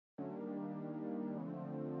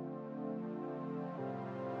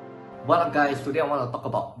What up guys, today I want to talk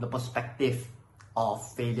about the perspective of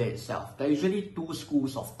failure itself. There are usually two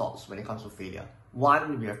schools of thoughts when it comes to failure.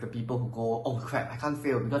 One, we have the people who go, oh crap, I can't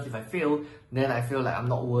fail because if I fail, then I feel like I'm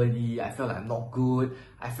not worthy, I feel like I'm not good,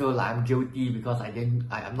 I feel like I'm guilty because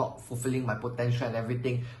I'm not fulfilling my potential and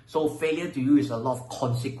everything. So failure to you is a lot of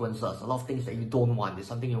consequences, a lot of things that you don't want, it's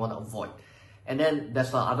something you want to avoid. And then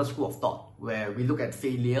there's the other school of thought where we look at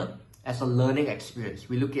failure as a learning experience.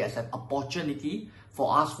 We look at it as an opportunity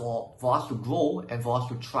for us to grow and for us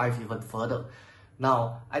to thrive even further.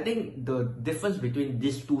 Now, I think the difference between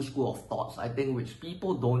these two schools of thoughts, I think which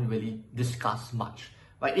people don't really discuss much,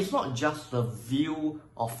 right? It's not just the view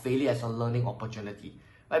of failure as a learning opportunity,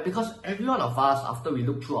 right? Because every one of us, after we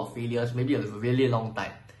look through our failures, maybe a really long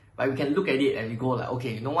time, right? We can look at it and we go like,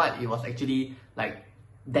 okay, you know what? It was actually like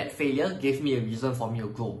that failure gave me a reason for me to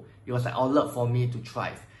grow. It was an outlet for me to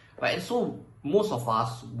thrive. Right, and so most of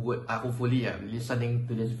us would, hopefully listening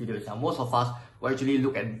to this video itself, most of us will actually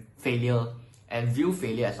look at failure and view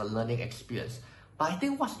failure as a learning experience. But I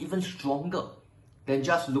think what's even stronger than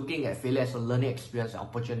just looking at failure as a learning experience and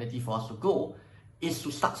opportunity for us to grow is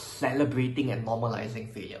to start celebrating and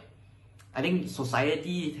normalizing failure. I think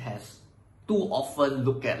society has too often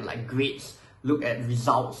looked at like grades, look at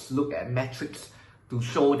results, look at metrics to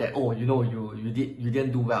show that, oh, you know, you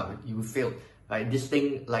didn't do well, you failed. Right, this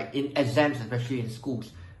thing like in exams, especially in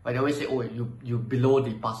schools, right, they always say, oh, you below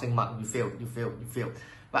the passing mark, you failed.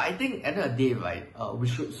 But I think at the end of the day, right, we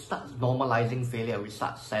should start normalizing failure. We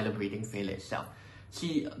start celebrating failure itself.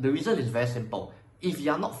 See, the reason is very simple. If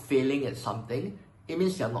you're not failing at something, it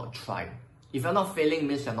means you're not trying. If you're not failing, it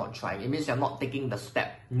means you're not trying. It means you're not taking the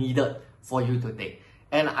step needed for you to take.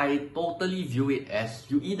 And I totally view it as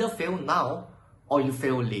you either fail now or you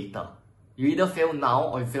fail later. You either fail now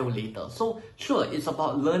or you fail later. So sure, it's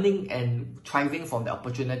about learning and thriving from the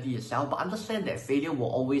opportunity itself, but understand that failure will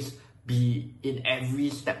always be in every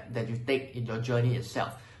step that you take in your journey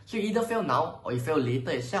itself. So you either fail now or you fail later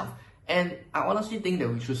itself. And I honestly think that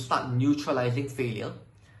we should start neutralizing failure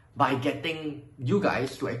by getting you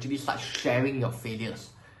guys to actually start sharing your failures.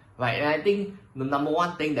 Right? And I think the number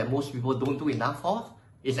one thing that most people don't do enough of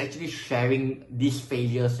is actually sharing these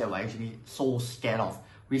failures that we're actually so scared of.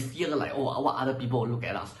 We feel like, oh, what other people will look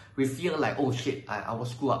at us. We feel like, oh shit, I will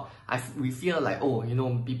screw up. We feel like, oh, you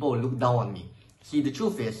know, people will look down on me. See, the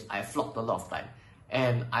truth is, I flopped a lot of time.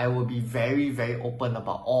 And I will be very, very open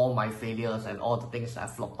about all my failures and all the things I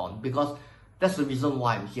flopped on. Because that's the reason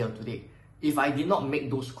why I'm here today. If I did not make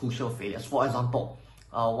those crucial failures, for example,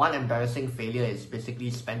 one embarrassing failure is basically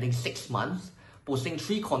spending 6 months posting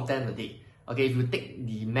 3 content a day. Okay, if you take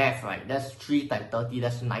the math, right, that's 3 times 30,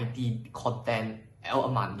 that's 90 content a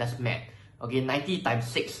month, that's mad. Okay, 90 times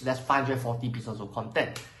 6, that's 540 pieces of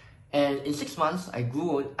content. And in 6 months, I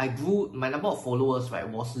grew, my number of followers, right,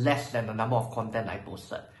 was less than the number of content I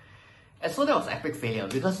posted. And so that was epic failure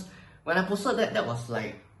because when I posted that was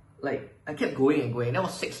like I kept going and going. That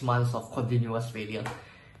was 6 months of continuous failure.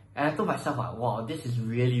 And I told myself, like, wow, this is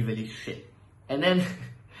really, really shit. And then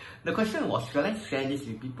the question was, should I share this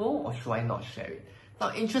with people or should I not share it?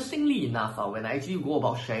 Now, interestingly enough, when I actually go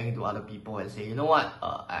about sharing to other people and say, you know what,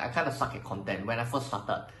 I kind of suck at content when I first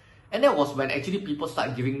started. And that was when actually people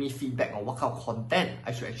start giving me feedback on what kind of content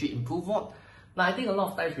I should actually improve on. Now, I think a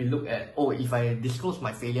lot of times we look at, oh, if I disclose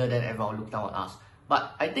my failure, then everyone will look down on us.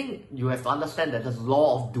 But I think you have to understand that there's a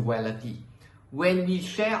law of duality. When we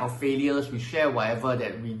share our failures, we share whatever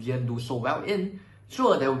that we didn't do so well in,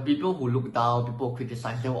 sure, there will be people who look down, people who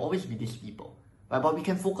criticize, there will always be these people. Right? But we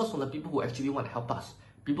can focus on the people who actually want to help us.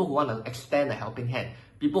 People who want to extend a helping hand.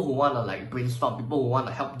 People who want to like brainstorm. People who want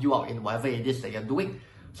to help you out in whatever it is that you're doing.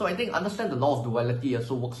 So I think understand the law of duality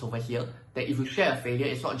also works over here. That if you share a failure,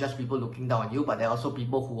 it's not just people looking down on you, but there are also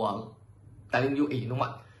people who are telling you, hey, you know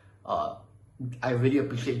what? I really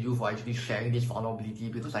appreciate you for actually sharing this vulnerability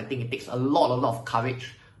because I think it takes a lot of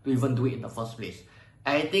courage to even do it in the first place.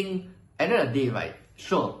 And I think at the end of the day, right,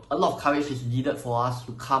 sure, a lot of courage is needed for us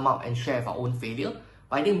to come out and share our own failure.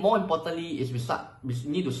 But I think more importantly is we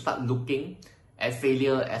need to start looking at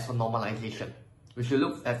failure as a normalization. We should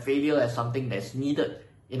look at failure as something that's needed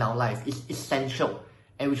in our life. It's essential.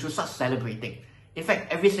 And we should start celebrating. In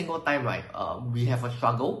fact, every single time, right, we have a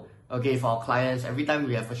struggle, okay, for our clients, every time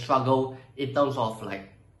we have a struggle in terms of like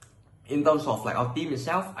our team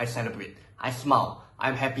itself, I celebrate. I smile.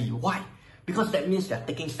 I'm happy. Why? Because that means they're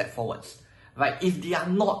taking steps forwards. Right? If they are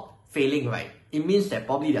not failing, right, it means that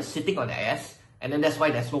probably they're sitting on their ass, and then that's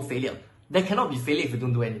why there's no failure. There cannot be failure if you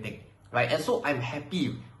don't do anything. Right? And so I'm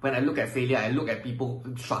happy when I look at failure, I look at people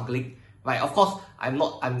struggling. Right? Of course, I'm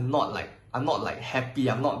not like happy,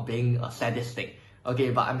 I'm not being sadistic.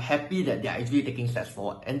 Okay, but I'm happy that they're actually taking steps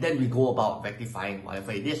forward, and then we go about rectifying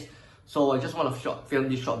whatever it is. So I just want to film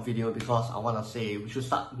this short video because I want to say we should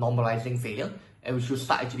start normalizing failure, and we should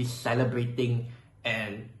start actually celebrating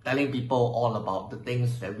and telling people all about the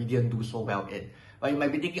things that we didn't do so well in. But you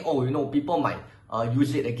might be thinking, oh, people might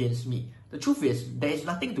use it against me. The truth is, there is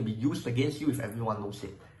nothing to be used against you if everyone knows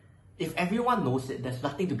it. If everyone knows it, there's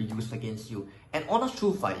nothing to be used against you. And honest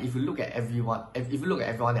truth, right, if you look at everyone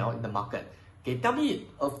out in the market, okay, tell me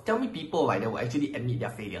people, right, that will actually admit their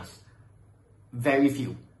failures. Very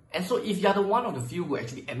few. And so if you're the one of the few who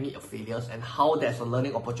actually admit your failures and how there's a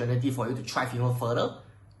learning opportunity for you to thrive even further,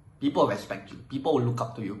 people respect you. People will look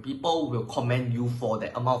up to you. People will commend you for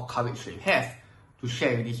the amount of courage that you have to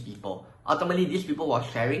share with these people. Ultimately, these people who are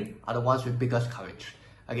sharing are the ones with biggest courage.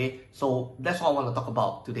 Okay, so that's what I want to talk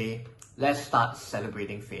about today. Let's start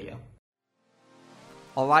celebrating failure.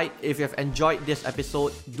 Alright, if you have enjoyed this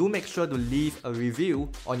episode, do make sure to leave a review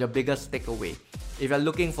on your biggest takeaway. If you're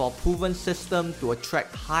looking for a proven system to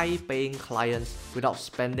attract high-paying clients without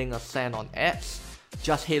spending a cent on ads,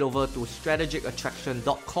 just head over to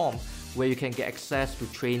strategicattraction.com where you can get access to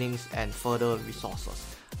trainings and further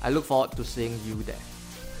resources. I look forward to seeing you there.